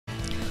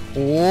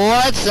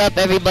What's up,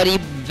 everybody?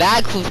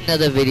 Back with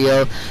another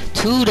video.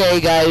 Today,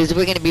 guys,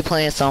 we're gonna be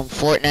playing some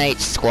Fortnite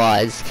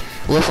squads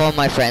with all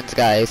my friends,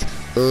 guys.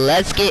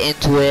 Let's get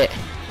into it.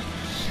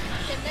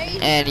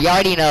 And you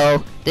already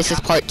know this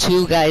is part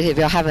 2, guys. If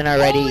y'all haven't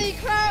already,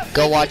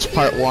 go watch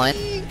part 1.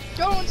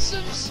 Don't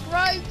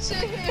subscribe to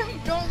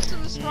him. Don't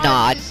subscribe.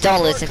 Nah,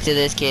 don't listen to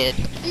this kid.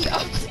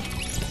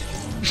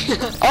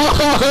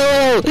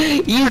 Oh,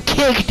 you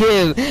kicked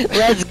him.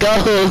 Let's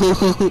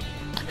go.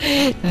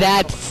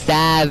 That's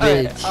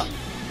savage.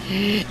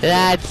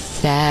 That's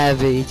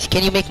savage.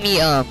 Can you make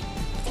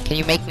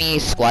me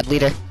squad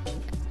leader?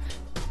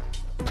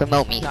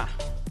 Promote me. Nah.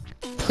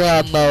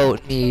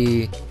 Promote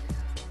me.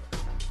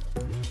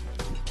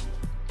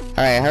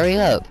 Alright, hurry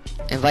up.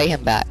 Invite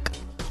him back.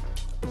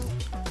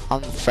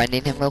 I'm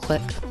friending him real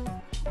quick.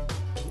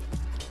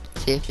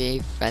 See if he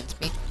friends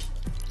me.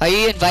 Are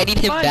you inviting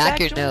him back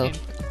or no?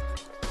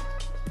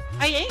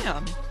 I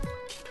am.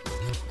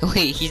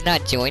 Wait, he's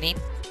not joining?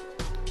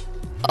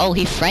 Oh,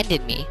 he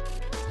friended me.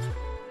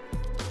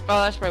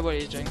 Oh, that's probably what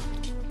he's doing.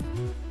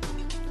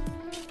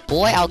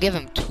 Boy, I'll give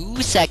him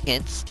 2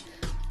 seconds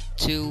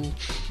to,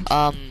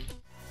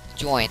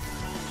 join.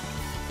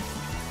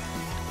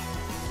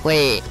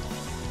 Wait,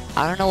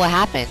 I don't know what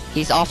happened.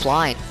 He's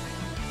offline.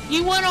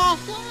 He went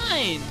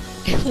offline!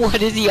 Why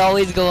does he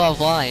always go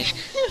offline?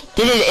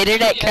 Did his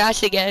internet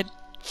crash again?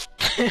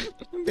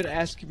 I'm gonna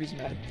ask if he's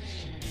mad.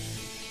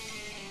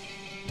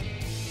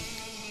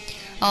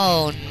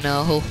 Oh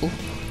no.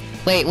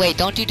 Wait,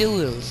 don't do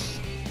duos.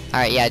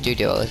 Alright, yeah, do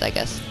duos, I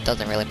guess.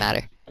 Doesn't really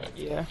matter.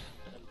 Yeah.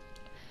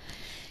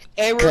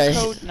 Error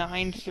code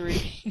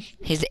 93.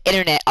 His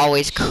internet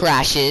always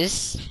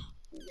crashes.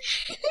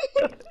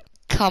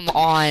 Come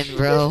on,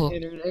 bro.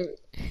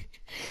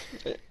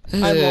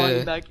 I'm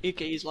logging back.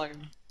 Okay, he's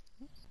logging.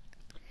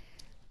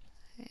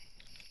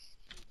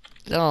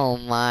 Oh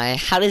my,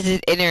 how does his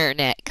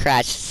internet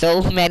crash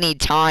so many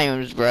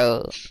times,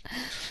 bro?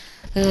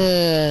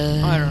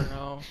 I don't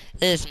know.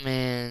 This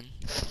man.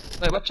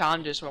 Wait, what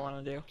challenges do I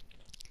want to do?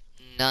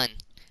 None.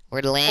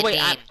 We're landing. Oh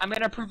wait, I'm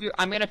gonna prove you.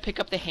 I'm gonna pick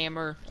up the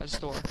hammer at the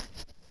store.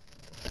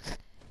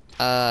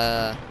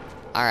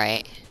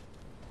 Alright.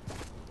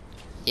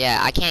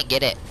 Yeah, I can't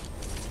get it.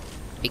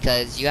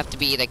 Because you have to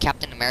be either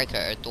Captain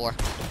America or Thor.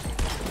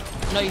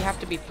 No, you have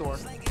to be Thor.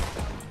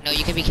 No,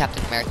 you can be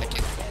Captain America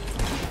too.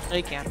 No,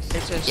 you can't. It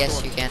says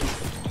Yes, Thor. you can.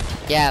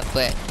 Yeah,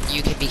 but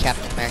you can be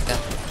Captain America.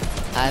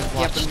 I've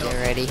watched it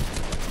already.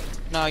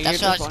 No, you're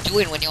That's what I was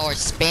doing when you were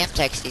spam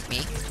texting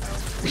me.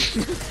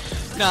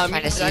 No, I'm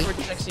trying to see. we're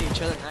texting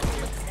each other, not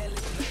you.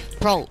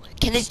 Bro,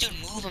 can this dude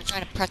move? I'm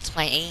trying to press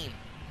my aim.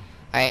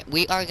 Alright,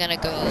 we are gonna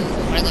go.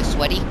 Wanna go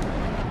sweaty?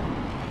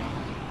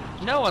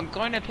 No, I'm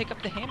going to pick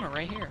up the hammer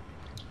right here.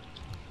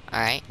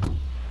 Alright.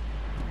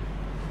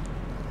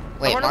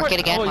 Wait, mark it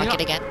again, mark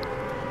it again.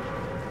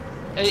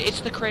 It's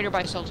the crater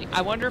by Celtic.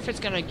 I wonder if it's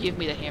gonna give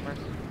me the hammer.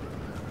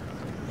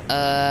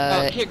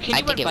 Here,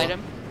 can you invite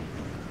him?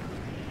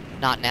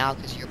 Not now,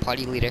 because you're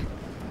party leader.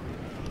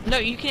 No,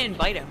 you can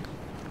invite him.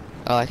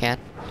 Oh, I can.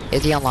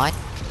 Is he online?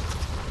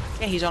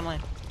 Yeah, he's online.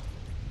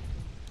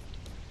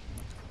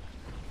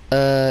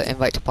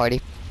 Invite to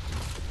party.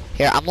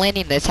 Here, I'm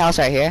landing this house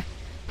right here,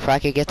 so I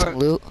could get some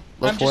loot.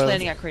 I'm just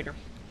landing at crater.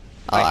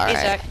 Oh, alright.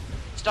 Hey, Zach,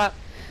 stop.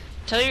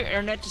 Tell your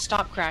internet to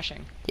stop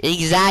crashing.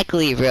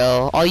 Exactly,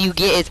 bro. All you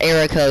get is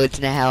error codes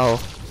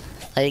now.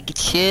 Like,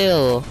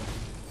 chill.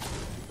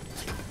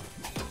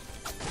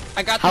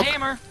 I got the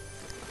hammer.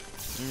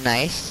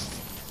 Nice.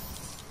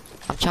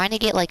 I'm trying to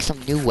get like some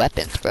new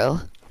weapons,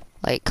 bro.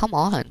 Like, come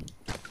on.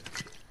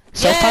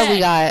 So far we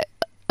got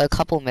a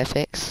couple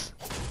mythics.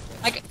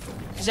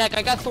 Zach,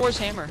 I got Thor's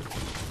hammer.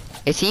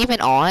 Is he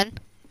even on?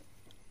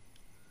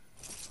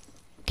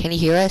 Can he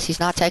hear us? He's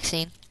not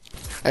texting.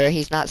 Or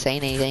he's not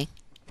saying anything.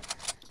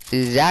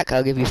 Zach,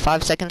 I'll give you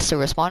 5 seconds to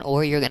respond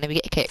or you're gonna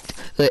get kicked.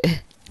 Dude,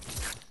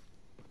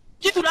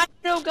 I have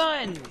no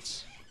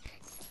guns.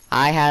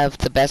 I have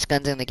the best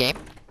guns in the game.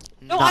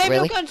 No, not I have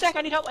really. no guns, Zach.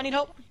 I need help. I need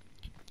help.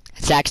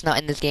 Zach's not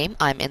in this game.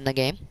 I'm in the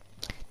game.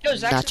 No,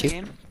 Zach's not in the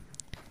you. game.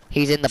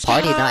 He's in the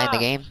party, not in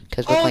the game,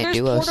 because we're playing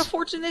duos. Oh, there's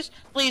porta-forts in this.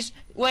 Please,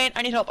 wait.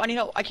 I need help. I need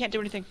help. I can't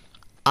do anything.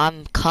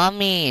 I'm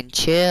coming.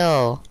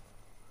 Chill.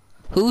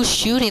 Who's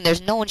shooting?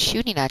 There's no one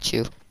shooting at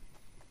you.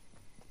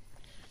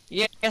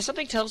 Yeah,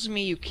 something tells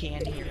me you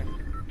can hear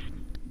him.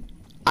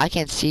 I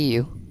can see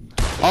you.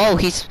 Oh,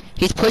 he's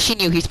pushing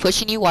you. He's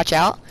pushing you. Watch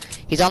out.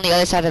 He's on the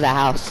other side of the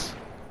house.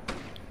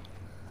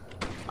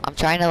 I'm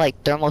trying to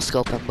like thermal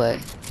scope him, but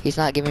he's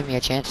not giving me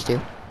a chance to.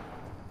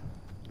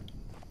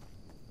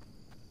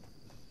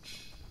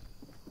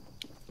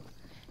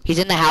 He's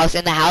in the house,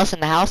 in the house, in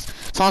the house.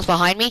 Someone's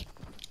behind me.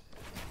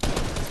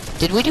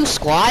 Did we do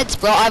squads?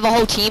 Bro, I have a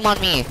whole team on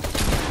me.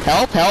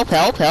 Help, help,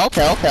 help, help,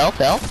 help, help,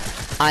 help.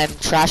 I'm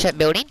trash at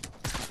building.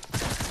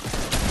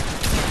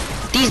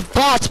 These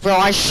bots, bro,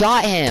 I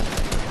shot him.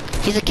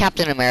 He's a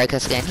Captain America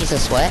skin. He's a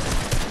sweat.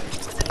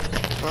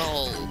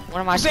 Bro, what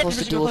am I supposed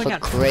to do with a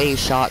gray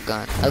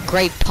shotgun? A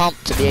gray pump,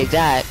 to be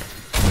exact.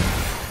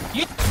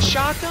 You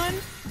shotgun?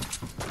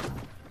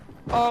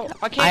 Oh,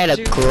 I can't I had a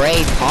do.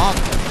 great pump.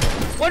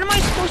 What am I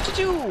supposed to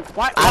do?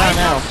 Why I don't is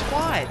know. it on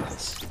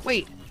squads?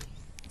 Wait,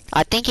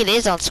 I think it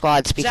is on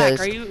squads because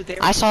Zach, are you there?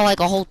 I saw like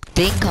a whole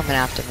thing coming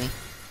after me.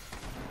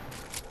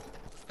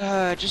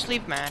 Just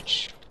leave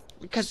match.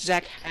 Because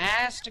Zach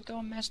has to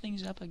go mess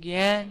things up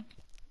again.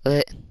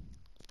 But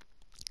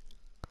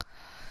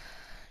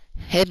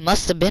it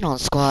must have been on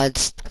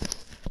squads.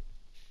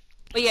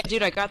 But yeah,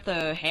 dude, I got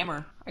the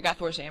hammer. I got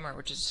Thor's hammer,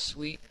 which is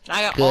sweet. And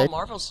I got Good. all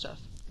Marvel stuff.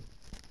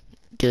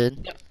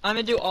 Good. Yep, I'm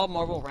gonna do all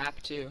Marvel rap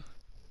too.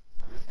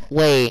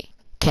 Wait,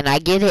 can I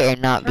get it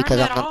or not? Turn Because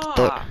that I'm not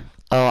the Thor. off.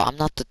 Oh, I'm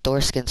not the Thor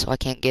skin, so I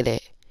can't get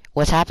it.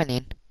 What's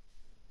happening?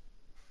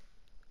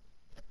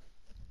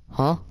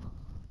 Huh?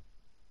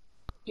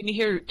 Can you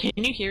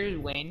hear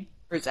Wayne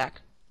or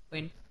Zach?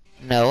 Wayne.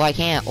 No, I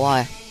can't.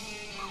 Why?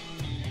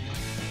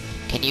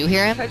 Can you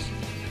hear him?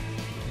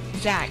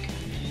 Zach.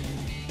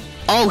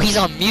 Oh, he's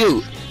on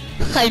mute.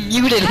 I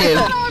muted him.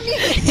 I'm not on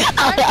mute.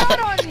 I'm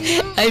not on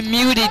mute. I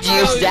muted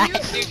you, on Zach.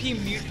 Dude, he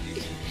muted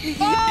you.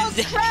 Oh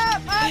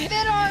crap! I've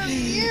been on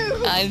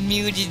mute. I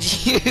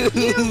muted you.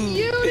 You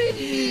muted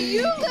me.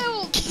 You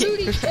little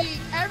booty cheek.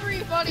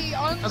 Everybody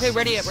unsubscribe Okay,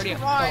 ready up.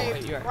 Oh,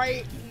 wait, you are.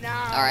 right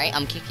now. All right,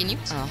 I'm kicking you.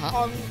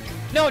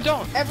 No,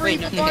 don't.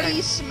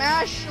 Everybody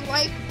smash the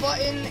like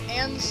button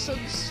and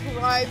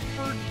subscribe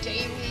for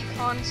daily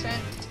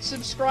content.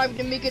 Subscribe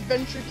to Make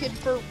Adventure Kid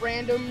for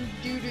random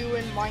doo-doo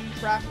and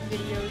Minecraft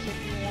videos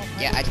if you want.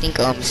 Yeah, I think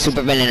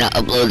Super Banana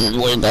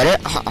uploaded way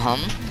better.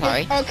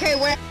 Sorry. Okay,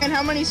 wait, and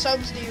how many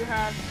subs do you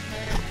have?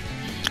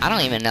 I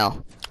don't even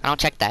know. I don't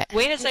check that.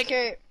 Wait a second.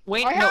 Okay,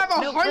 Wait, I have no,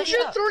 hurry up.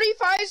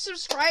 135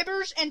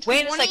 subscribers and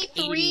Wait, it's like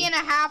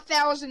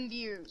 23,500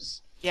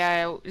 views.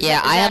 Yeah.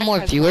 Yeah, I have more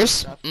has viewers.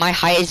 stuff. My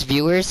highest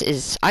viewers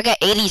is I got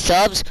 80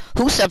 subs.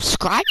 Who's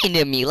subscribing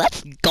to me?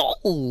 Let's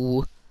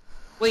go.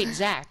 Wait,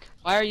 Zach.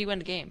 Why are you in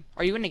the game?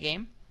 Are you in the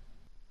game?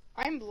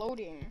 I'm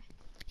loading.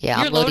 Yeah,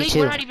 You're I'm loading loading. too.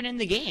 We're not even in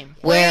the game.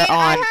 We're Wait,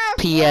 I on have more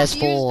views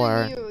than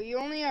PS4. You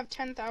only have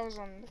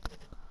 10,000.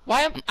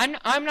 Why am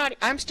I'm not.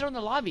 I'm still in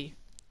the lobby.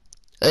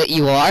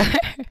 You are?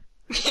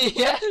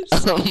 Yes.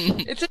 Um,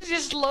 It's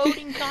just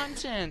loading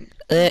content.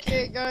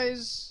 Okay,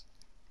 guys.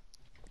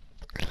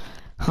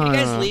 Can you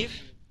guys huh.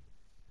 leave?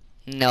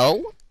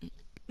 No?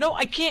 No,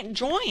 I can't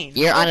join.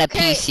 You're on a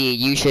Okay. PC.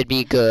 You should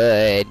be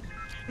good.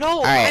 No,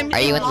 Alright, I'm are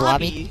you in the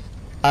lobby?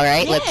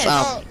 Alright, Yes.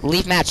 let's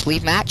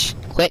leave match.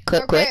 Quick.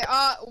 Okay,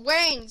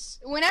 Wayne,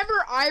 whenever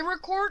I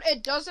record,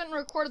 it doesn't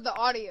record the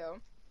audio,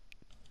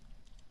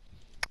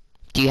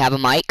 Do you have a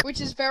mic? which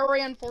is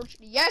very unfortunate.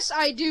 Yes,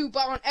 I do,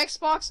 but on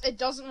Xbox, it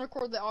doesn't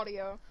record the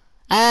audio.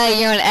 Ah,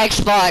 you're on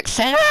Xbox.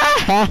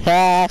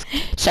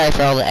 Sorry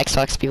for all the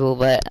Xbox people,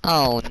 but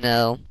oh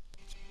no.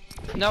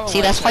 No.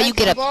 See, that's why you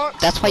get a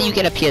Xbox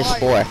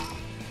PS4.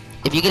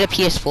 If you get a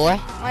PS4,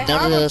 I none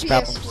of have a those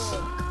problems.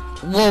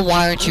 PS4. Well,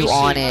 why aren't you Let me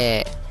on see.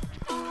 it?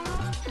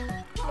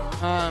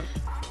 I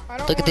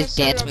don't Look at wanna these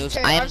set dance it up. moves.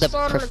 Okay, I am I've the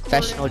started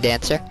professional recording.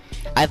 dancer.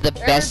 I have the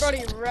best.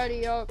 Everybody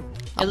ready up.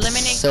 I'm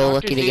Eliminate so Dr.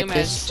 lucky to get Doom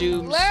this. as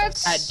Doom's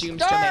Let's at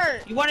Doom's start.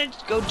 domain. You wanted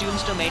to go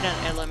Doom's domain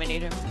and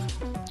eliminate him?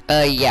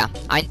 Yeah.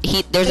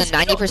 There's Let's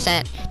a go.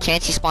 90%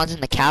 chance he spawns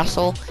in the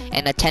castle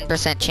and a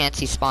 10% chance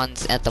he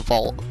spawns at the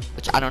vault,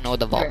 which I don't know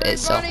what the vault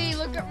is. So Everybody,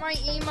 look at my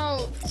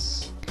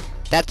emotes.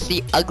 that's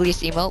the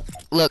ugliest emote.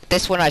 Look,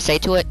 this one I say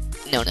to it.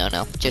 No.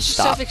 Just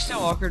stop. Something's so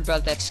awkward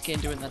about that skin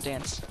doing the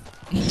dance.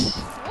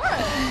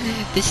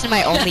 What? This is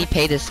my only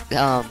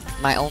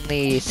my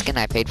only skin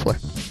I paid for.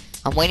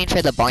 I'm waiting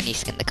for the Barney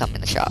skin to come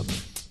in the shop.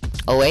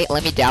 Oh wait,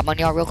 let me dab on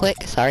y'all real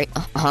quick. Sorry.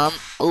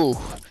 Ooh.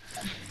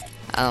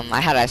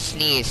 I had a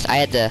sneeze. I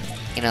had to,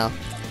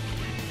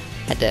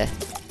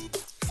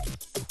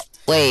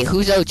 Wait,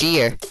 who's OG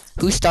here?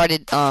 Who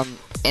started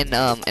in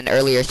an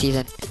earlier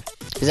season?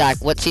 Zach,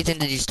 what season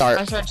did you I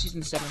start? started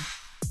season 7.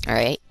 All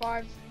right.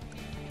 5.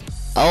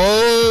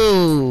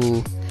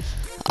 Oh.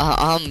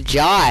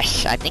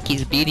 Josh, I think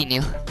he's beating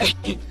you.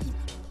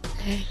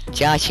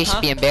 Josh, you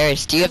should be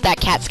embarrassed. Do you have that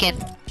cat skin?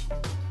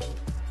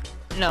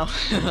 No.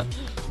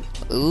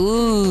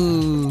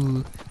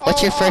 Ooh.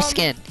 What's your first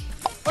skin?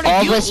 What All are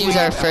of you us use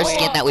our doing? first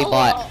skin that we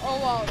bought.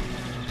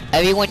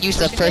 Everyone used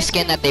the first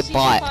skin that they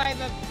bought.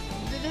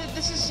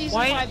 This is season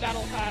Why- 5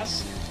 Battle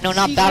Pass. No,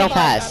 not Season Battle 5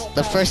 Pass. Battle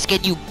The Pass. first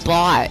skin you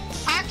bought.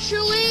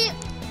 Actually,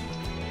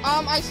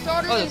 I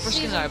started Oh, the in first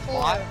skin season that I 4.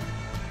 bought?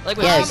 Like,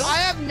 wait, Yes. I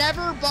have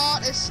never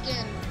bought a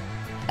skin.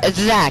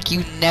 Zach,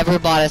 you never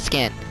bought a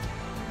skin.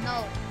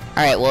 No.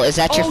 Alright, well, is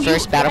that your Oh,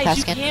 first Battle Pass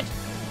you skin?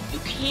 You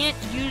can't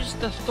use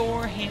the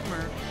Thor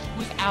hammer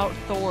without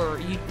Thor.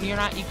 You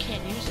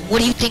can't use it. What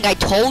do you think I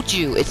told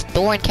you? It's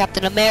Thor and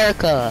Captain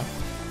America.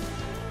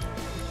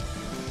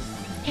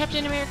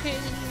 Captain America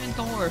isn't even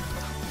Thor.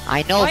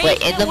 I know, Why but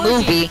isn't in it the working?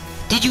 movie,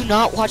 did you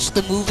not watch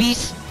the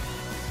movies?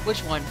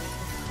 Which one?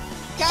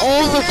 Captain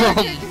All of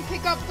America them. Can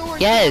pick up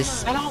Thor's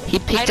Yes. hammer. He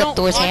picked I up don't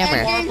Thor's watch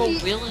hammer. Marvel He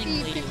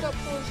willingly. picked up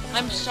Thor's hammer.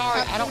 I'm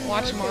sorry, I don't Captain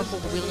watch America's Marvel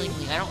Thor's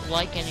willingly. I don't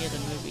like any of the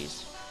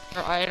movies.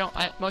 Or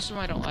most of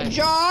them I don't like.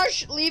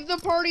 Josh, leave the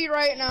party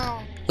right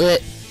now.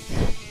 But,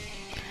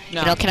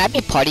 No. can I be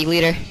party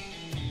leader?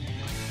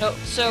 No,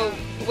 so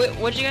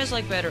what do you guys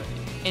like better,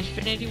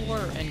 Infinity War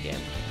or Endgame?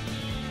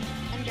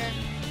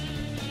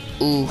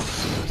 Endgame.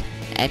 Oof.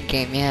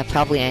 Endgame, yeah,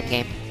 probably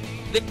Endgame.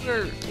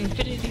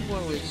 Infinity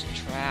War was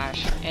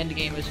trash.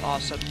 Endgame is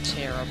also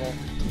terrible.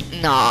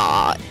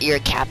 Nah, you're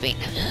capping.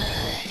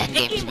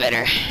 Endgame's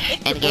better.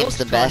 Endgame's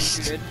the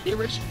best.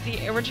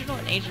 The original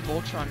and Age of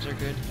Ultrons are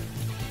good.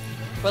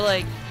 But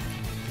like...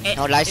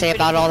 Know what I say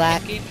about all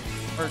that?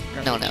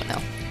 No. No.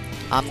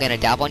 I'm gonna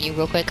dab on you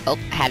real quick. Oh,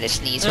 had to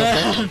sneeze real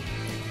quick.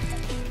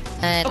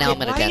 And now I'm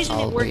gonna dance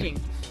all over you.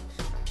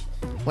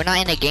 We're not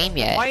in a game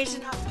yet. Why is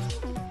it not?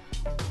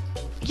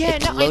 Yeah,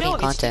 It's no, loading I know,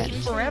 content.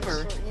 It's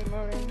forever.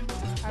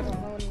 I don't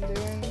know what I'm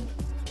doing.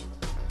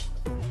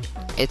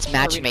 It's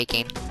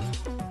matchmaking.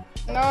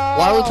 No.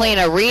 Why are we playing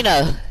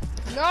arena?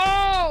 No.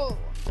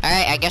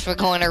 Alright, I guess we're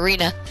going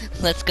arena.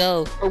 Let's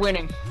go. We're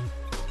winning.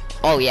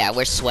 Oh yeah,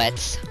 we're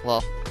sweats.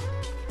 Well,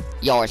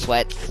 y'all are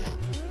sweats.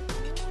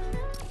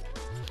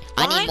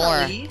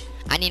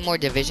 I need more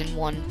Division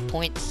 1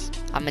 points.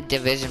 I'm a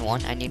Division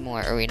 1. I need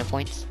more arena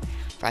points.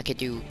 For I could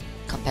do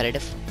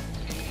competitive.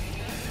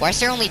 Why is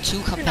there only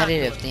 2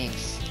 competitive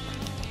things?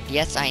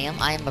 Yes, I am.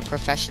 I am a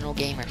professional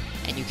gamer.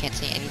 And you can't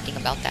say anything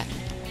about that.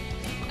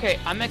 Okay,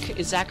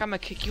 Zach, I'm gonna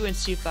kick you and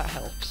see if that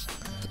helps.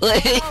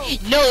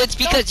 No, it's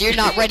because you're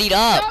not readied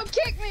up. Don't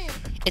kick me.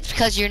 It's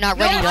because you're not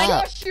readied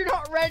up. You're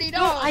not readied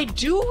No, up. I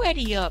do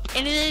ready up.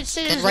 And it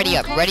says... Then ready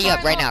up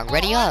right now.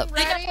 Ready up.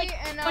 They got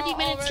like 20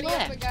 minutes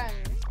left.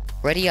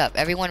 Ready up.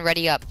 Everyone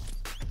ready up.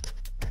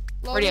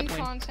 Loading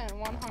content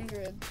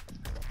 100.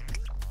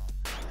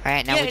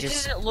 Alright, now yeah, we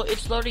just...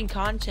 it's loading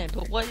content,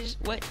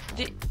 but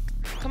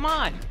come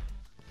on.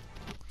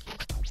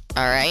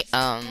 Alright,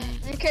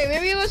 Okay,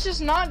 maybe let's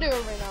just not do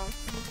it right now.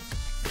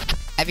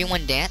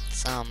 everyone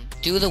dance.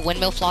 Do the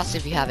windmill floss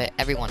if you have it.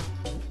 Everyone.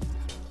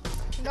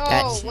 No,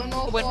 That's-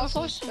 windmill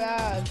floss is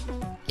bad.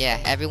 Yeah,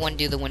 everyone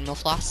do the windmill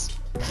floss.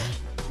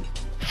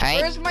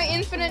 Alright. Where's my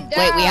infinite dab?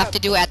 Wait, we have to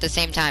do it at the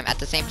same time.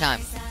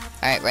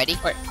 Alright, ready?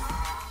 Wait.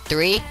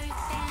 3,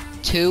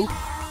 2,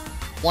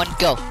 1,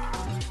 go.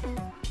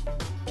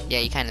 Yeah,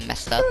 you kind of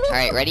messed up.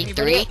 Alright, ready?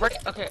 Okay, 3,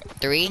 okay.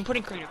 3, I'm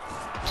putting creative.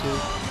 2,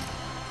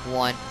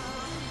 1,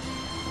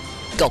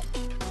 go.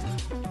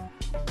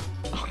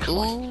 Oh, God.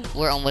 Ooh,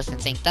 we're almost in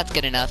sync. That's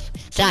good enough.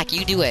 Zach,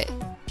 you do it.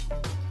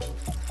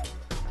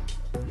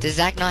 Does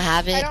Zach not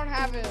have I it? don't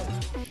have it.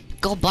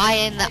 Go buy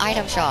it in the I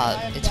item don't shop.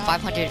 have It's that,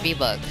 500 though.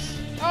 V-Bucks.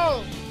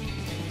 Oh.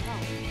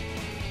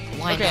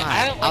 Why Okay, not?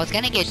 I don't I like was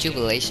gonna get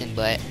Jubilation,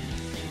 but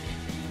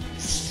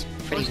it's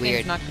pretty First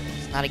weird. name's not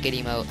It's not a good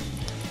emote.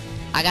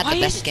 I got Why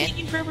the best is it skin.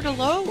 taking forever to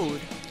load?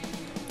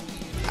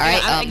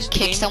 Alright, I don't kick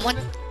think someone.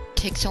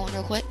 Kick someone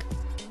real quick.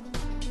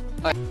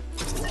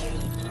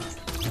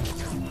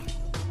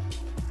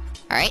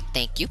 Alright,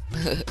 thank you.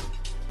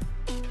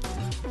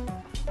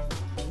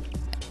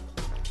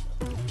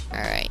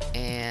 Alright,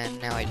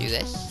 and now I do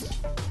this.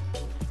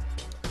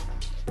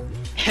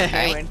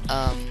 Alright,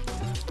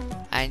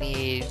 I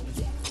need...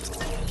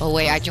 Oh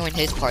wait, I joined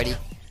his party.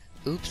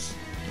 Oops.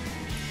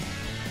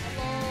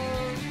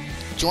 Hello.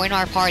 Join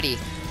our party.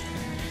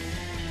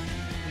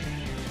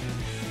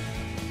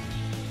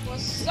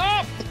 What's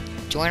up?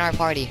 Join our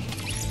party.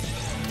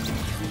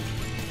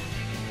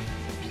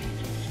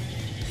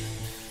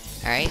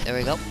 Alright, there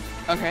we go.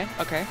 Okay.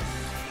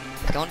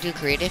 Don't do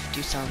creative,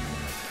 do some...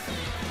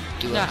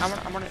 duos. Yeah,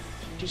 I'm gonna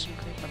do some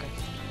creative. Okay.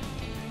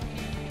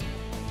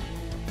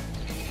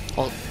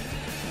 Oh,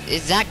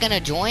 is that gonna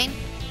join?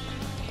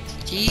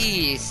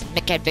 Jeez,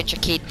 Adventure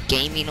Kid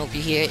Gaming over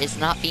here is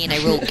not being a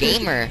real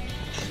gamer.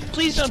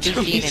 Please don't He's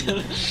tell me being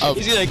a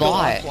he's gonna go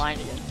bot. offline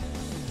again.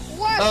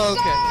 What's Oh,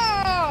 okay.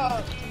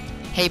 up?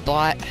 Hey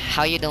bot,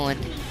 how you doing?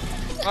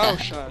 Oh,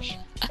 shush.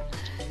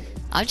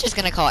 I'm just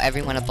gonna call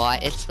everyone a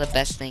bot. It's the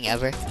best thing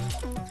ever.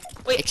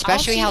 Wait,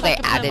 Especially I'll how see if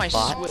they I can play added my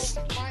bots.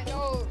 Switch.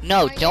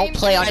 No, my don't game's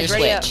play on my your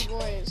Ready Switch.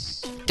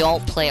 voice.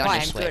 Don't play on Why?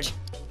 your I'm Switch.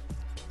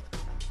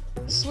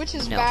 Switch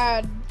is No.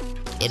 bad.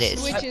 It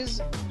is. Switch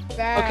is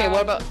bad. Okay,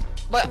 what about?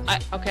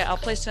 Okay, I'll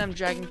play some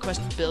Dragon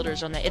Quest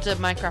Builders on that. It's a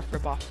Minecraft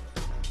ripoff.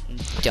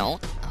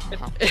 Don't.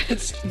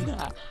 It's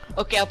not.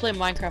 Okay, I'll play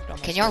Minecraft on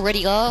my Can y'all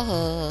ready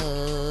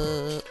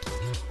up?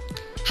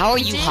 How are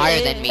you did higher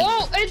it. than me?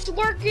 Oh, it's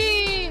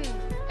working!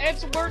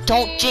 It's working!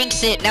 Don't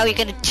jinx it! Now you're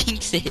gonna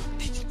jinx it.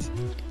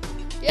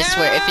 I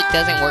swear, if it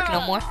doesn't work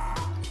no more.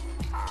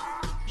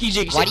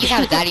 Why do you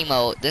have that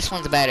emote? This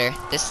one's better.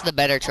 This is the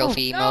better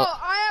trophy No, emote.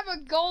 I have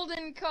a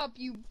golden cup,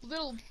 you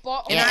little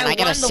bot. Yeah, and I I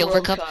got a won the silver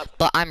World cup, Cup.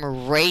 but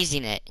I'm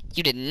raising it.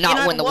 You did not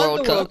And win the I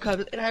won World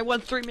Cup. and I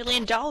won $3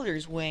 million,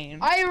 Wayne.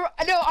 I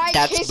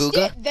That's kissed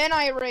Booga? it, then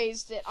I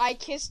raised it. I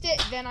kissed it,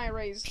 then I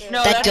raised it.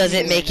 No, That that's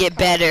doesn't weird. make it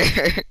better.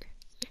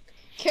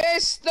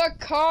 Kiss the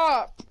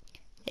cup!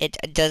 It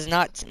does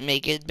not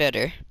make it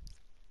better.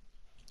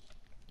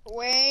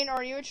 Wayne,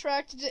 are you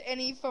attracted to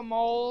any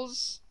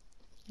females?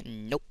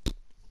 Nope.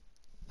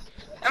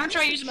 I'm gonna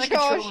try using my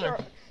controller.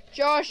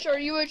 Josh, are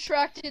you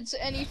attracted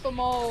to any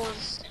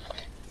females?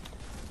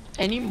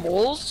 Any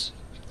moles?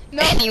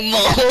 No. Any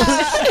moles?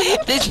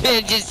 This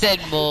man just said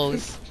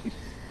moles.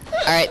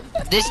 Alright,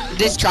 this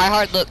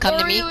tryhard, look, come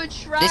to me.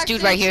 This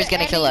dude right here is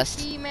gonna kill us.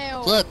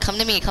 Females? Look, come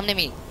to me, come to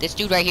me. This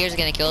dude right here is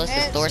gonna kill us,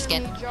 this Thor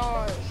skin.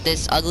 Josh.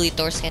 This ugly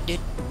Thor skin dude.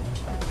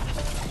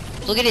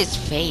 Look at his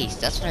face,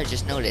 that's what I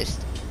just noticed.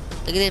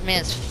 Look at this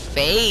man's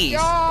face.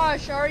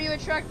 Josh, are you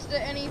attracted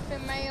to any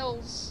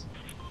females?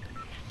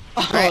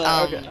 Alright,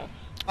 follow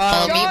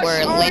me, Josh,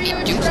 we're are landing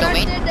you Duke's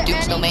attracted domain. to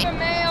Duke's any domain.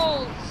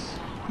 females?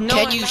 No,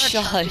 Can I'm you not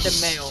attracted to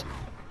shush? male.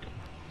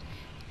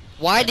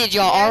 Why did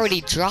y'all Yes.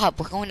 already drop?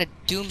 We're going to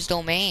Doom's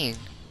domain.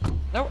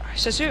 No,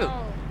 says who?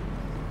 Oh.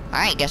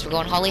 Alright, guess we're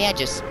going Holly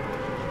Hedges.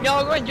 No,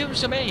 we're going to do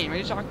something. What are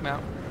you talking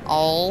about?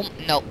 Oh,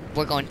 no,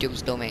 we're going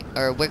Doom's domain.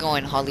 Or we're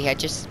going Holly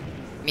Hedges.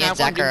 Me No, and I'm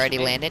Zach going already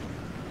Doom's landed.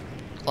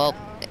 Well,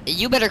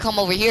 you better come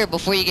over here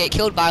before you get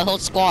killed by a whole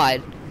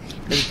squad.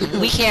 'Cause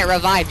we can't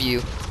revive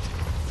you.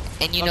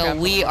 And you know, Okay.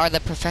 we are the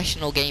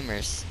professional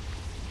gamers.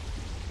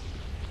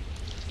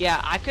 Yeah,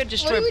 I could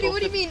destroy What do both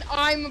you of- mean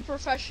I'm a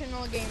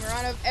professional gamer?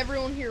 Out of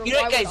everyone here, You know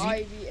why what, guys, would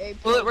I be a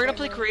Well, we're gonna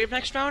play gamer? creative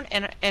next round,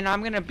 and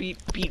I'm gonna beat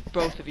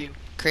both of you.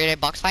 Create a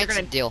box fight?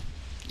 gonna- Deal.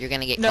 You're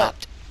gonna get No.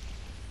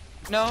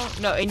 clapped.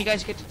 No, and you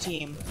guys get to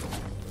team.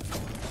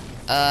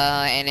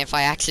 And if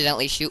I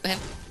accidentally shoot him,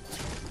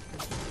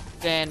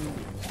 Then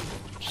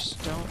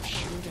just don't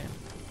shoot him.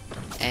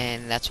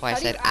 and that's why I How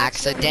do you said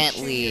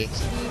accidentally accidentally.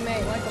 shoot your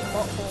teammate like a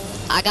butthole?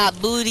 I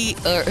got booty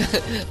or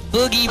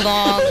boogie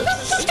bombs.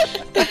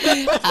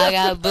 I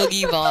got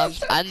boogie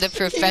bombs. I'm the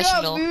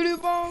professional. You got voodoo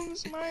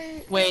bombs,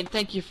 mate. Wayne,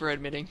 thank you for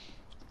admitting.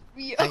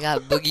 I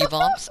got boogie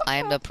bombs. I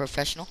am the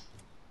professional.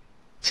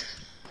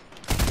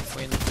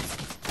 Wayne,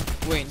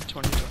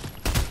 2020.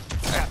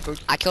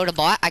 I killed a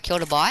bot. I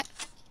killed a bot.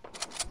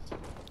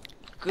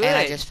 Good. And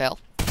I just fell.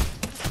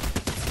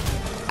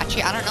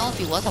 Actually, I don't know if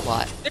he was a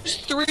bot.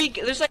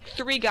 There's like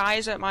 3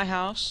 guys at my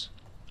house.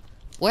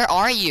 Where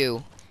are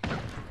you?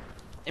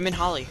 I'm in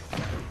Holly.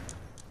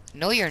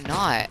 No, you're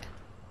not.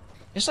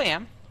 Yes, I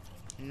am.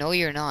 No,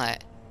 you're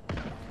not.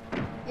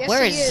 Yes,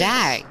 Where he is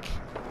Zach?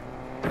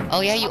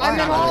 Oh yeah, you are. I'm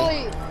in Holly.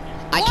 Holly.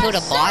 I killed a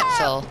What's bot, up?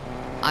 so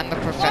I'm a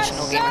professional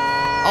What's gamer. up?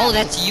 Oh,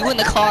 that's you in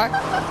the car?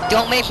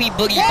 Don't make me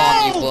boogie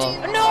bomb you,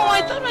 fool. No,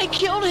 I thought I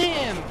killed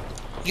him.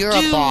 You're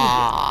Dude. a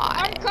bot.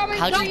 I'm coming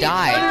How'd for you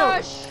die?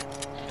 Josh.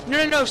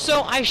 No.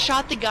 So I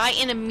shot the guy,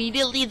 and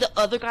immediately the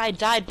other guy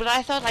died. But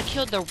I thought I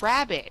killed the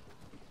rabbit.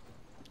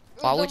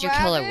 Why would you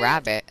kill a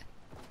rabbit?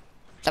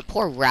 That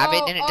poor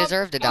rabbit didn't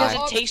deserve to because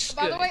die. it tastes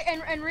By the good. way,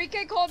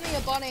 Enrique called me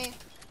a bunny.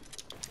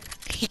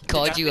 He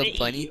called you a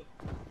bunny.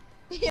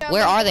 Yeah,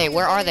 Where he are called they? me a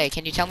Where are bunny. they?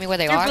 Can you tell me where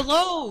they They're are?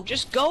 below.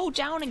 Just go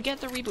down and get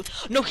the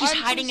reboot. No, he's I'm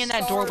hiding too in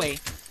that scarred. doorway.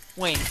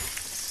 Wayne,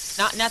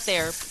 not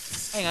there.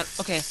 Hang on.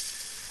 Okay.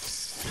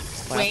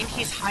 What? Wayne,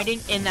 he's hiding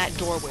in that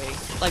doorway,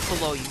 like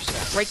below you.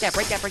 So break that.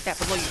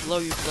 Below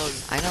you.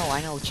 I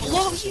know what you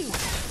Below you.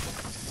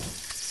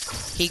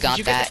 He got Did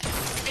you get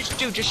that.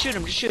 Dude, just shoot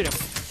him.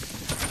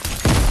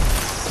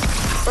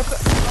 Okay.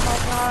 Oh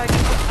my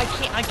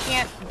god, I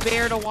can't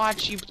bear to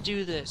watch you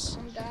do this.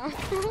 I'm down.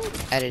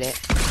 Edit it.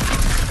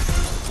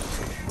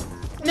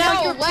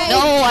 No, you're Wayne, No,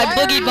 I why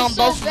boogie are you bombed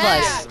so both of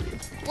us.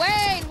 bad?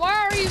 Wayne, why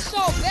are you so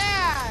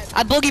bad?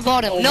 I boogie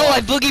bombed him. Oh No, my-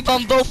 I boogie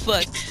bombed both of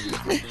us.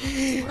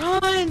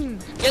 Run!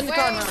 Get in the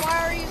car Wayne, now.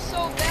 why are you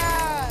so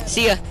bad?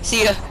 See ya.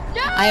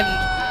 No! I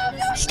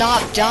am.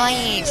 Stop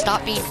dying.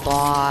 Stop being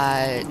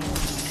bot.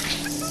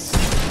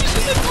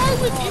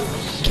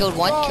 Killed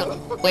one.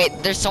 Killed. Wait,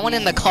 there's someone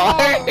in the car.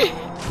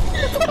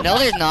 No,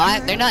 there's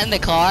not. They're not in the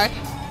car.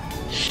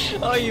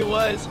 Oh, he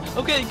was.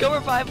 Okay, go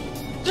revive.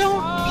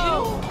 Don't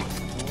kill.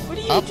 What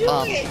are you Up,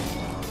 doing?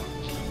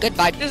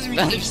 Goodbye. This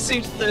really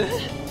suits the.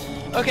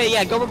 Okay,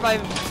 yeah, go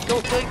revive.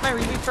 Go get my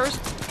reboot first.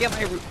 Get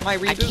my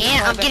reboot. I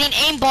can't. I'm getting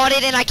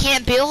aimbotted and I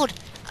can't build.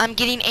 I'm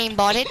getting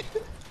aimbotted.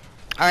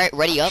 Alright,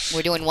 ready up.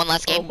 We're doing one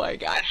last Oh game my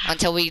god.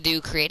 until we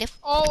do creative.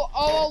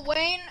 Oh,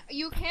 Wayne,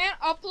 you can't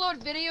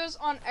upload videos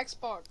on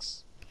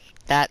Xbox.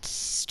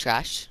 That's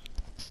trash.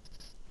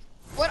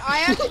 What I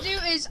have to do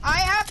is I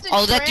have to.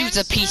 Oh, that dude's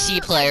a transfer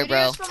PC player, my bro.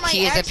 videos from my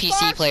He is a PC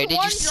Xbox player. to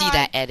Did you see OneDrive,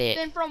 that edit?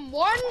 Then from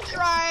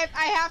OneDrive,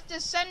 I have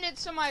to send it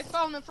to my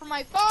phone. Then from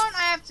my phone,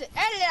 I have to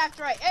edit it.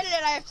 After I edit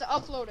it, I have to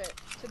upload it.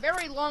 It's a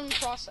very long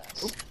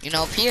process. You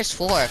know,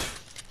 PS4.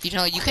 You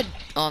know, you could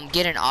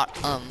get an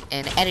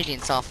editing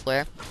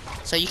software,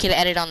 so you could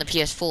edit on the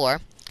PS4,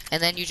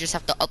 and then you just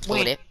have to upload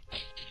Wait. it.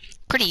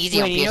 Pretty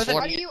easy Wait, you know on that-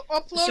 How PS4. do you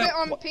upload So, it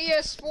on wh-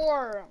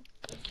 PS4?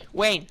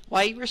 Wayne,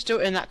 while you were still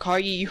in that car,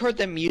 you heard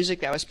the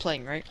music that was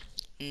playing, right?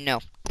 No.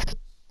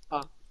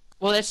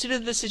 Well, that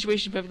suited the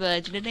situation perfectly.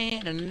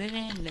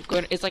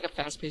 It's like a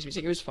fast-paced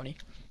music. It was funny.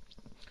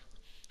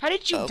 How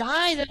did you Oh.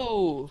 die,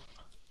 though?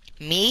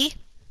 Me?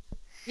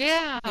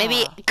 Yeah.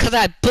 Maybe because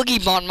I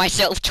boogie bombed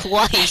myself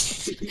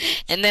twice,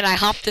 and then I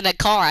hopped in a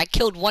car. I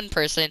killed one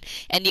person,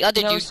 and the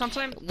other No, dude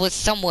sometimes was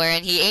somewhere,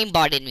 and he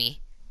aimbotted me.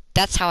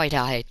 That's how I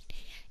died.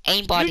 you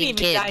Aimbotting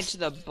didn't even die kids. to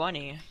the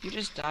bunny. You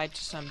just died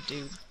to some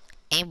dude.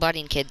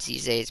 Aimbotting kids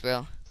these days,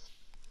 bro.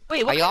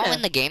 Wait, Are what y'all kinda-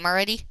 in the game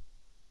already?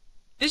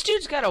 This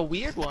dude's got a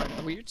weird one,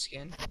 a weird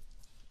skin.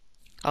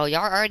 Oh,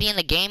 y'all already in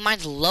the game?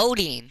 Mine's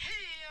loading.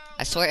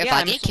 I swear, if Yeah, I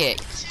I'm get so-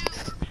 kicked.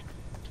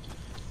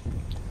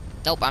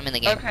 Nope, I'm in the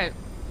game. Okay.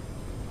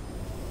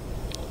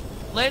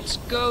 Let's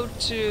go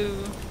to.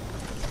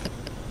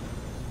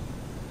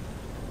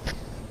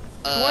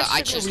 Who wants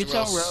I to go just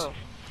retail roast. row?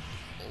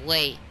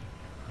 Wait.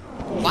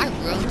 Why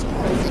road?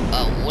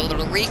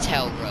 Well,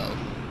 retail row.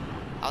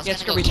 I was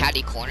Yes, gonna go retail.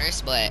 caddy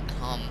corners, but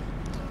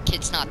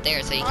Kid's not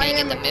there, so you I can't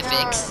get am the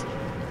mythics.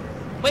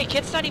 Wait,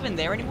 Kit's not even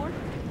there anymore?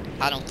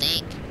 I don't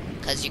think,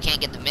 cause you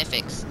can't get the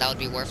mythics. That would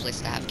be worthless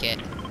to have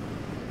Kid.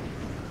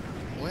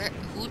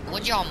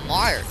 What'd y'all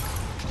mark?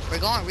 We're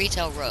going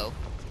retail row,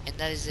 and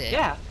that is it.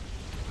 Yeah.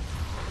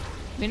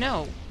 We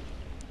know.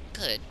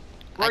 Good.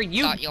 Where are I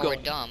you thought y'all were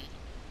going? dumb.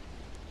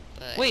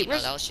 But Wait, you know,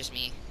 where's- that was just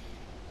me.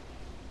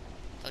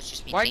 That was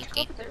just me Why'd you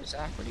thinking. go over there,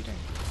 Zach? What are you doing?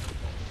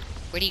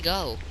 Where'd he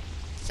go?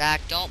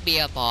 Zach, don't be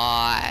a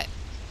bot.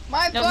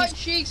 My No, butt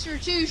he's- cheeks are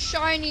too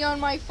shiny on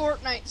my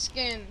Fortnite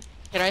skin.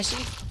 Can I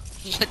see?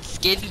 What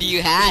skin do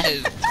you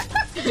have?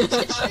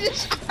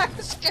 Just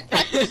ask and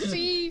I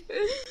see.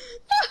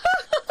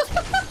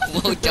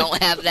 Whoa,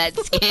 don't have that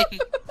skin.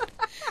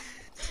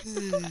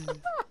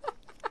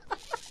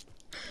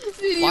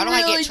 Did you Why do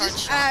I get really charged just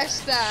shotgun?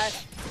 ask that?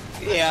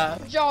 Yeah.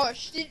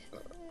 Josh,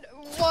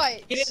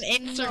 what? You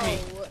didn't answer me.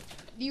 No.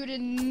 You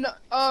didn't,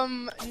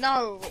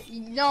 no.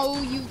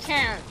 No, you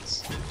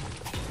can't.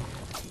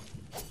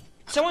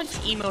 Someone's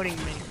emoting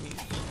me.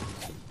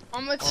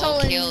 I'm gonna Well,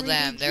 tell kill Enrique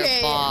them, they're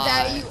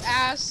that you bots.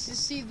 asked to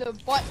see the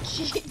butt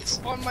cheeks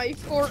on my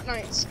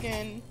Fortnite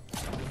skin.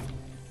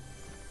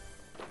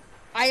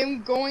 I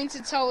am going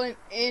to tell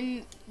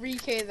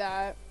Enrique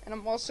that, and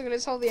I'm also gonna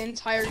tell the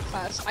entire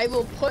class. I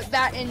will put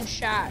that in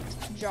chat,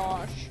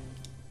 Josh.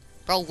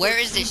 Bro, where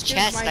is this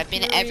Because chest? my I've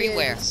been theory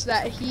everywhere. is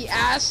that he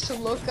asked to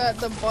look at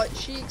the butt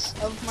cheeks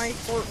of my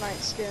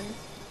Fortnite skin.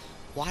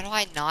 Why do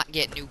I not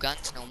get new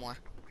guns no more?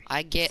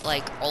 I get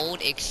like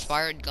old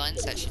expired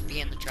guns that should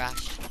be in the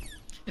trash.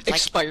 Like-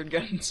 Expired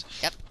guns.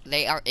 Yep,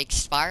 they are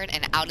expired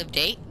and out of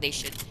date. They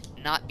should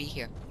not be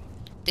here.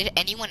 Did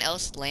anyone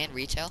else land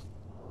retail?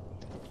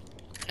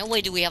 No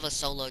way do we have a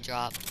solo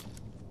drop.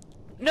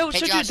 No, Hey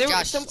so Josh, dude, there was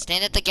Josh, some.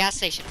 stand at the gas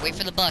station. Wait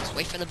for the bus.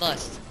 Wait for the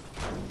bus.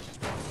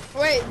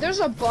 Wait, there's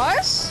a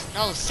bus?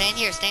 No, stand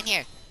here, stand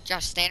here.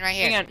 Josh, stand right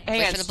here. Hang on,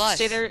 Wait for the bus.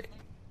 Stay there.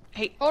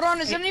 Hey, Hold on,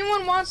 does Hey.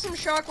 anyone want some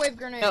shockwave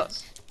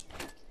grenades?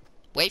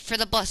 Wait for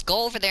the bus.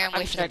 Go over there and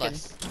I'm wait for the checking.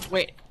 bus.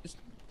 Wait.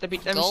 Let me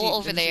Go see,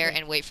 over let me see there the-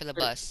 and wait for the Wait.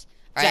 bus.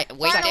 Zach, Alright,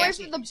 wait Fine, there. wait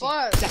for the bus.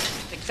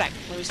 Zach,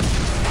 let me see.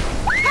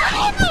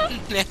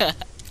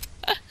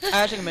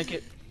 I think I make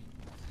it.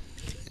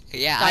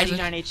 Yeah, I'm,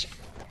 99 H.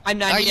 I'm are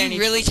 99 you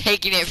really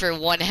taking it for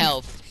 1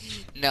 health?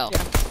 No.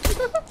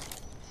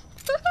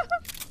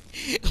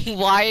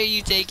 Why are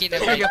you taking a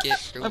There you go.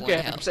 medkit for I'm 1 good.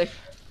 I'm health? safe.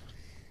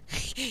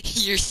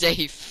 You're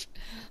safe.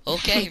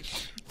 Okay.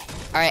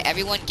 Alright,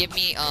 everyone give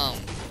me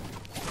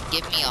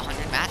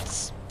 100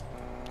 mats.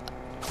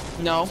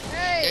 No.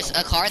 Hey! There's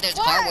a car, there's a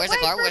What? car, where's the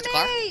Wait car, for where's the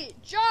car? me!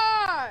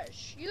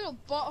 Josh! You little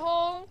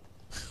butthole!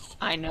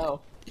 I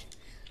know.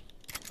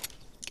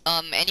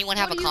 Anyone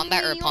have What a do you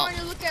combat or mean? a You pump?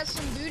 wanna look at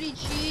some booty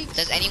cheeks?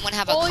 Does anyone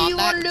have a all combat? you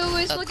wanna do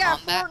is a look at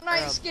combat or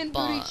Fortnite a skin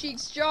bump? booty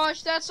cheeks,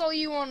 Josh. That's all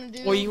you wanna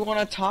do. Well, you want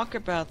to talk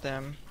about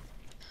them?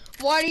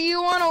 Why do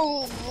you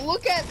wanna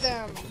look at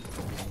them?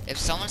 If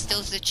someone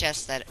steals the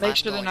chest that Make I'm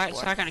sure they're going not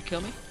for. gonna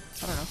kill me.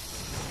 I don't know.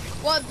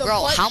 What, the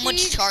Bro, butt how much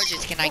cheeks?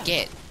 charges can I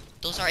get?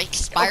 Those are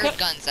expired Okay.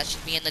 guns that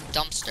should be in the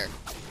dumpster.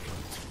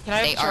 Can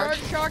I They have are-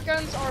 charge? Charged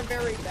shotguns are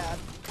very bad.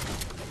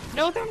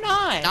 No, they're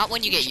not. Not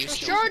when you get used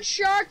to it. Charged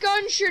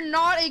shotguns should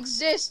not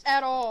exist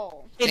at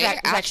all. Hey, They Zach,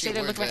 stay actually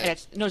there. were Look at my good.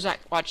 edits. No, Zach,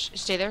 watch.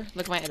 Stay there.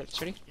 Look at my edits.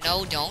 Ready?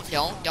 No, don't.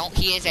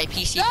 He is a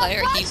PC Stop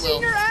player. He flexing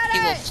will your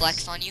edits!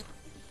 flex on you.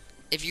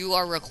 If you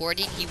are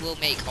recording, he will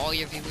make all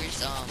your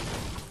viewers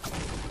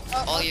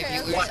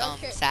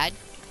Okay. sad.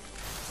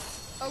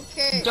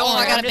 Okay. Don't Oh,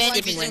 I worry, got a I'm just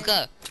bandy leaving it.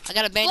 bazooka. I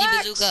got a bandy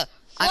Flex! bazooka.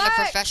 I'm a Flex!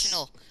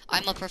 professional. I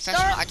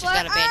just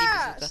got a bandy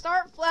bazooka.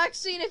 Start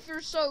flexing if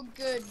you're so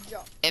good,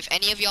 Josh. If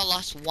any of y'all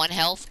lost 1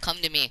 health, come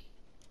to me.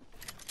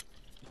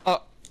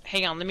 Oh,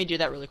 hang on. Let me do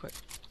that really quick.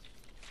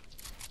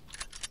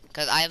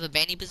 Cause I have a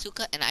bandy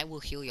bazooka and I will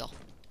heal y'all.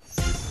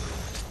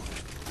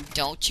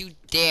 Don't you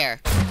dare.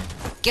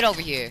 Get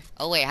over here.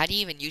 Oh wait, how do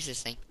you even use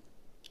this thing?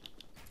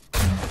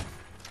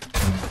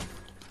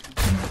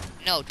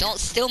 No, don't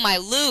steal my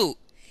loot.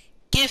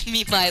 Give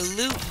me my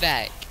loot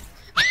back.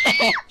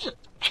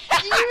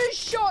 You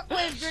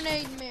shockwave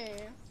grenade me.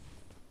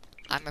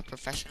 I'm a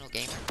professional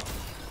gamer.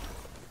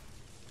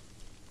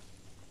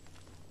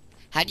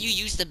 How do you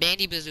use the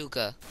bandy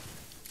bazooka?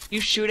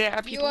 You shoot it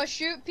at You people.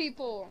 shoot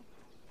people.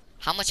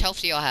 How much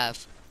health do y'all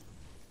have?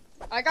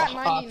 I got Oh,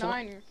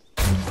 99.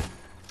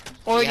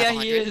 Oh You have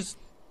yeah, he 100? is.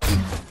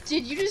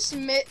 Did you just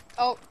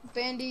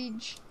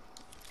bandage?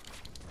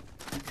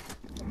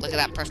 Look at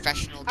that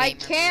professional gamer. I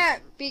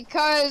can't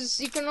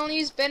because you can only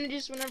use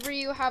bandages whenever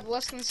you have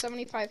less than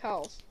 75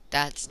 health.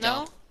 That's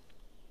No. dumb.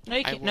 No,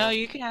 you I can. No, will.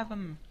 you can have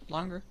them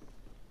longer.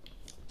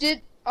 No.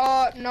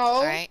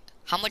 Alright.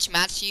 How much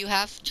mats do you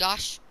have,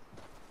 Josh?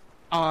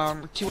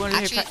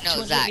 285, Actually,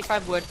 no, Zach.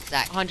 285 wood,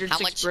 Zach, how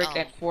 106 much, brick,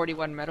 and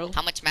 41 metal.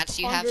 How much mats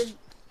do you have?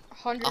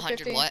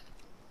 100 what?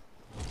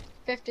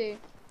 50.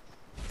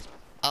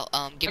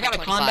 Oh, give I me got a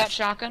 25. combat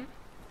shotgun.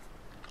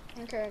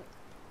 Okay.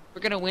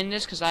 We're gonna win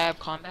this because I have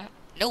combat.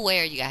 No way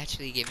are you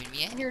actually giving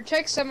me it? Here,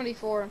 take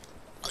 74.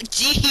 Oh,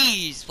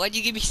 jeez, why'd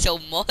you give me so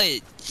much?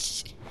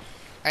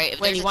 Alright, if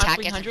Wait, there's you want attack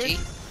 300?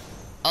 SMG.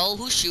 Oh,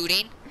 who's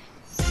shooting?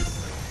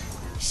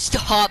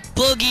 Stop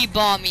boogie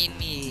bombing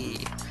me.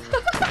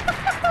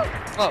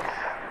 Oh,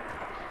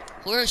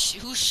 Who's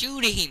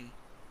shooting?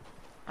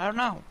 I don't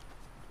know.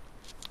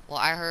 Well,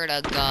 I heard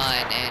a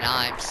gun and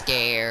I'm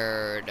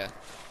scared.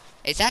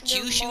 Is that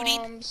Your you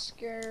shooting? mom's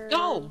scared.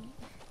 No.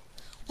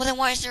 Well, then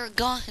why is there a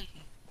gun?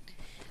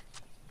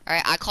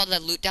 Alright, I call the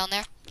loot down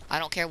there. I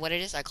don't care what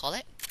it is, I call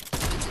it.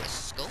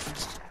 Let's go.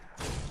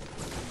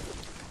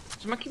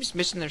 Someone keeps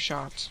missing their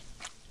shots.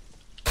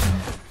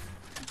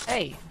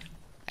 Hey.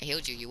 I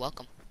healed you, you're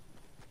welcome.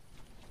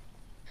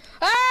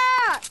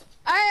 Ah!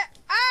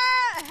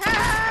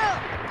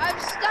 Help! I'm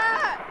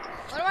stuck!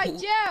 What do I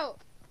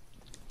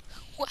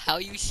do? How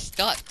you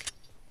stuck?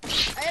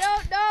 I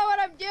don't know what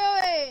I'm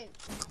doing!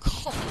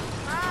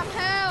 Mom,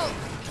 help!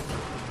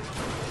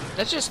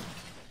 Let's just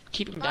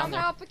keep him down Mom,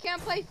 there. help! I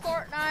can't play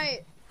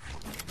Fortnite!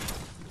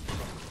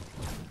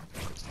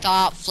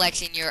 Stop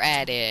flexing your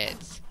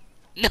edits.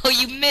 No,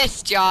 you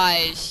missed,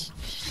 Josh.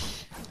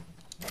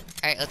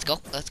 Alright, let's go.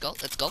 Let's go.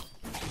 Let's go.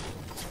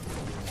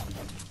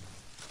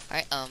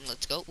 Alright,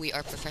 let's go. We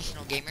are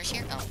professional gamers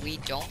here. We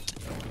don't,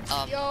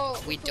 Yo,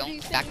 we who do you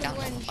don't think back would down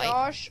from win, the fight.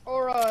 Josh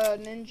or a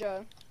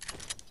ninja?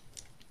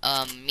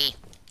 Me.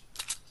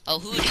 Oh,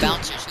 who's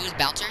bouncers? Who's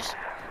bouncers?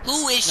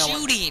 Who is No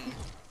one. shooting?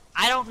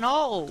 I don't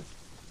know.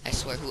 I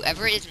swear,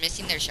 whoever is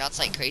missing their shots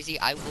like crazy,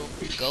 I will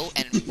go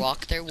and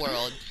rock their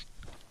world.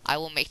 I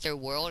will make their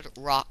world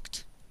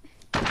rocked.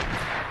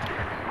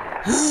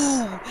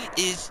 Who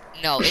is...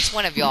 No, it's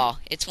one of y'all.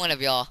 It's one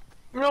of y'all.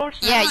 No,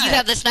 it's Yeah, not. you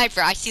have the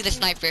sniper. I see the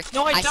sniper.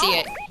 No, I see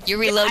it. don't. You're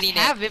reloading I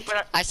have it,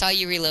 but I saw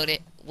you reload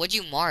it. What'd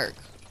you mark?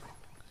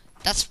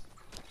 That's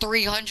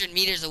 300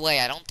 meters away.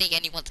 I don't think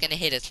anyone's gonna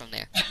hit us from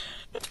there.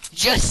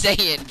 Just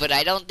saying, but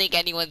I don't think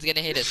anyone's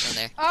gonna hit us from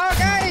there. Oh,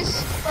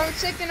 guys! I'm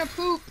taking a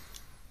poop.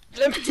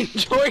 let me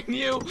join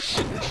you.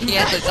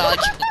 Yeah, that's all.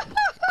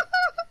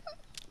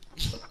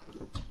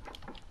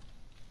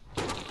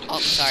 Oh,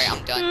 sorry,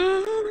 I'm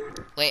done.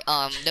 Wait,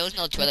 there was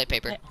no toilet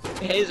paper.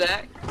 Hey,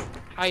 Zach.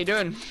 How you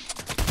doing?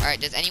 Alright,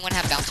 does anyone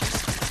have bouncers?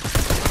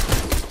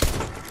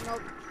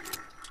 Nope.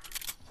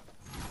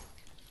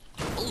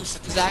 Oh,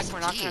 Zach, we're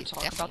not gonna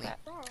talk about that.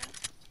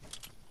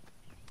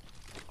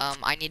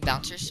 I need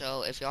bouncers,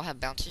 so if y'all have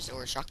bouncers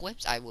or shock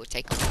whips, I will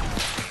take them.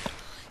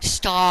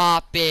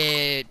 Stop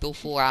it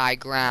before I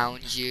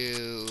ground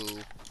you.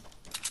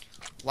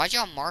 Why'd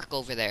y'all mark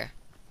over there?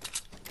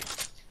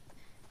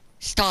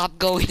 Stop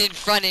going in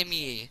front of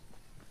me.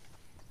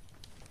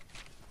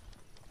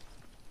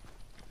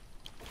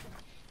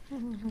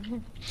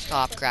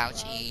 Stop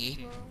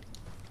crouching.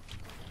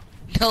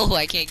 No,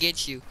 I can't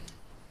get you.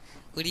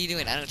 What are you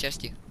doing? I don't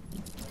trust you.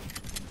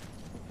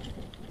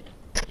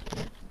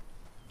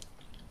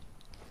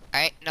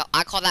 Alright, no,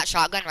 I call that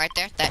shotgun right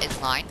there. That is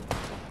mine.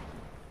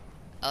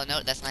 Oh,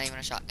 no, that's not even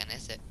a shotgun,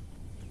 is it?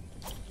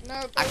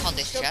 No, I call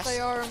this chest. They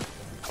are.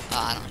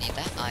 I don't need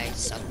that. I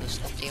suck with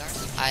scope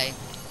ARs.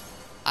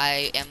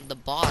 I am the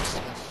boss.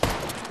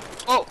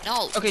 Oh,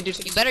 No. okay,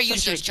 dude. You better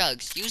use someone's those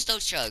chugs. Use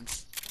those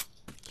chugs.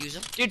 Use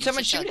them. Dude, Use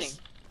someone's the chugs. shooting.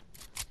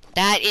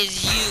 That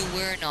is you.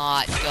 We're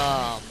not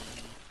dumb.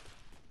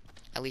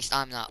 At least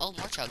I'm not. Oh,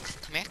 more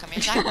chugs. Come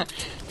here, Zach.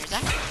 Here's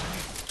Zach.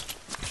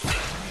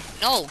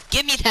 No,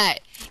 give me that.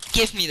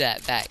 Give me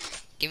that back.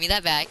 Give me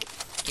that back.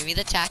 Give me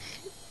the tack.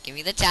 Give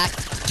me the tack.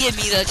 Give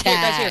me the Here,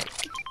 guys, here.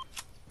 tack.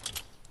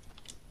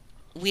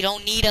 We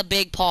don't need a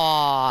big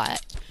pot.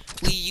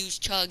 We use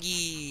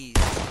chuggies.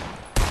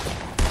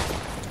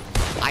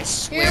 I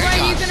swear. Here,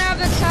 Wayne, you Josh. can have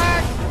the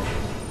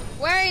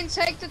tack. Wayne,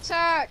 take the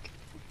tack.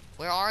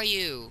 Where are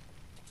you?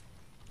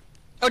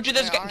 Oh, dude,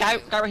 there's a Where are guy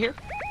you? right here.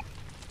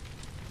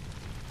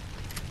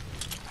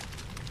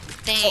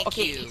 Thank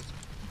okay, you.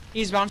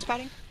 He's bounce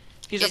padding.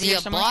 He's Is over he here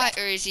a somewhere. bot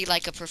or is he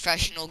like a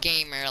professional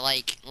gamer,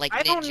 like I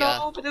Ninja? don't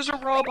know, but there's a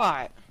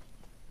robot.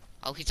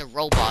 Oh, he's a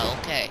robot.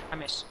 Okay. I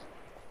miss.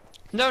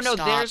 No, Stop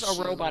there's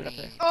a robot up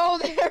there. shooting. Oh,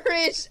 there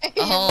is a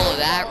Oh, robot.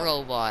 that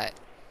robot.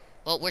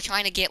 Well, we're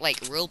trying to get like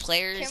real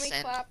players Can we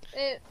and clap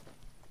it?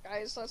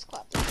 Guys, let's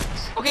clap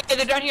this. Okay,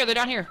 they're down here. They're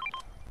down here.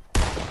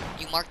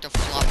 you marked a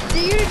flopper.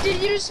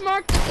 Did you just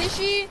mark the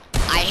fishy?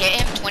 I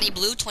hit him. 20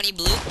 blue. 20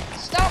 blue.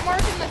 Stop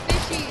marking the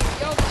fishy.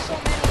 Yo, there's so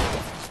many.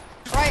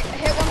 Alright,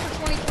 hit one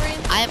for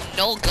 23. I have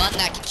no gun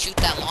that can shoot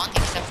that long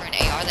except for an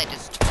AR that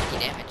does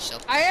 20 damage. So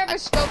I have a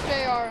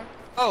scoped AR.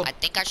 Oh, I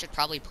think I should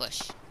probably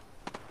push.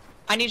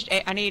 I need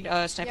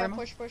sniper Yeah, ammo.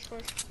 push.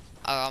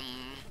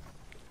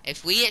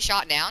 If we get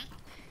shot down,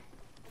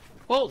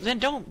 Well, then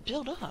don't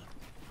build up.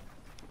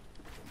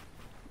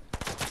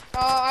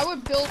 I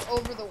would build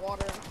over the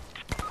water.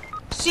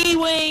 See,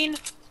 Wayne.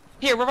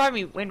 Here, revive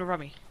me. Wayne, revive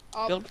me.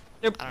 Oh, Build.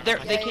 I don't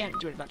know They how to- can't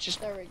do it much.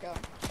 Just there we go.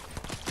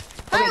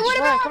 what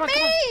Alright, about come on,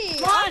 come me? on.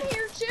 Come on. I'm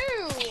here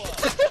too.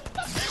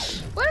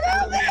 What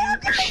about me? I'm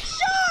getting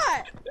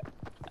shot.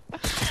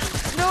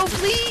 No,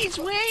 please,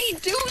 Wayne,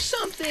 do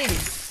something.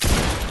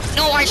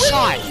 No, I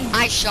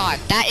shot.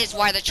 That is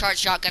why the charge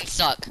shotguns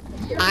suck.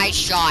 I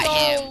shot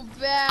him.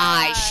 Bad.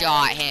 I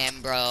shot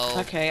him, bro.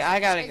 Okay, I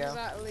gotta go.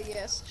 Exactly,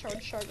 yes.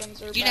 Charge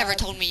shotguns are You bad. never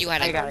told me you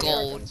had I a gotta go.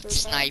 gold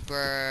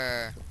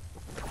sniper.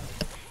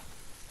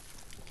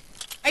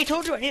 I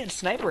told you I needed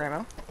sniper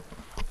ammo.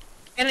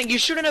 And you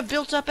shouldn't have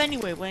built up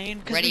anyway, Wayne,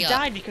 because Ready we up.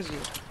 died because of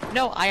you.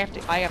 No, I have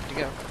to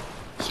go.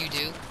 You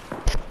do?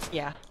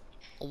 Yeah.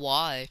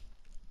 Why?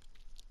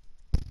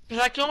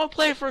 Because I can only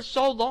play for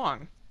so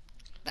long.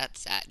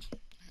 That's sad.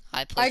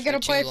 I I played gotta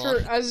for play too for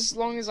long. as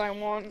long as I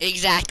want.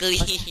 Exactly.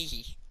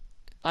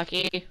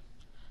 Lucky.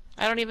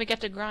 I don't even get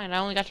to grind. I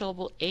only got to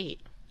level 8.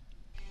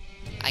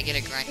 I get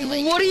a grind.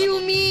 What do you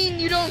mean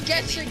you don't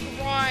get to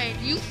grind?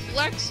 You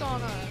flex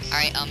on us.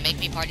 Alright, make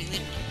me party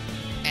leader,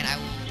 and I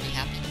will be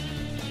happy.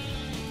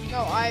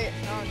 No,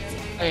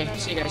 Okay,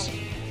 see you guys.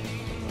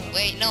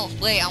 Wait,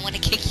 I want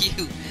to kick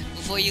you.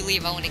 Before you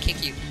leave, I want to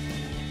kick you.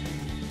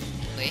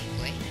 Wait,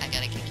 I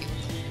gotta kick you.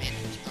 Man,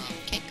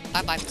 kick.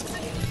 Bye-bye. That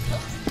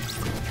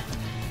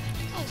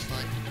was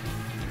fun.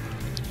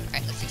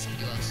 Alright, let's do some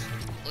duos.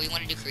 What do you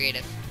want to do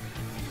creative?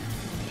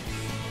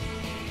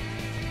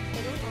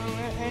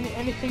 I don't know,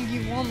 anything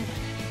you want.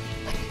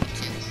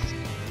 Choose.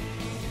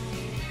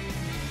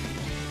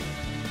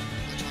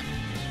 Which one?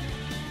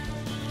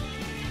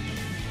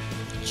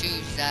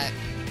 Choose, Zach.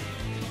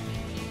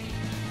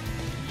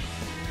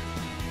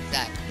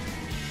 Zach.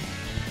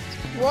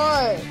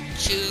 What?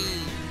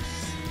 Choose.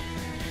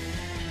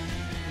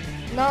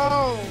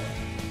 No.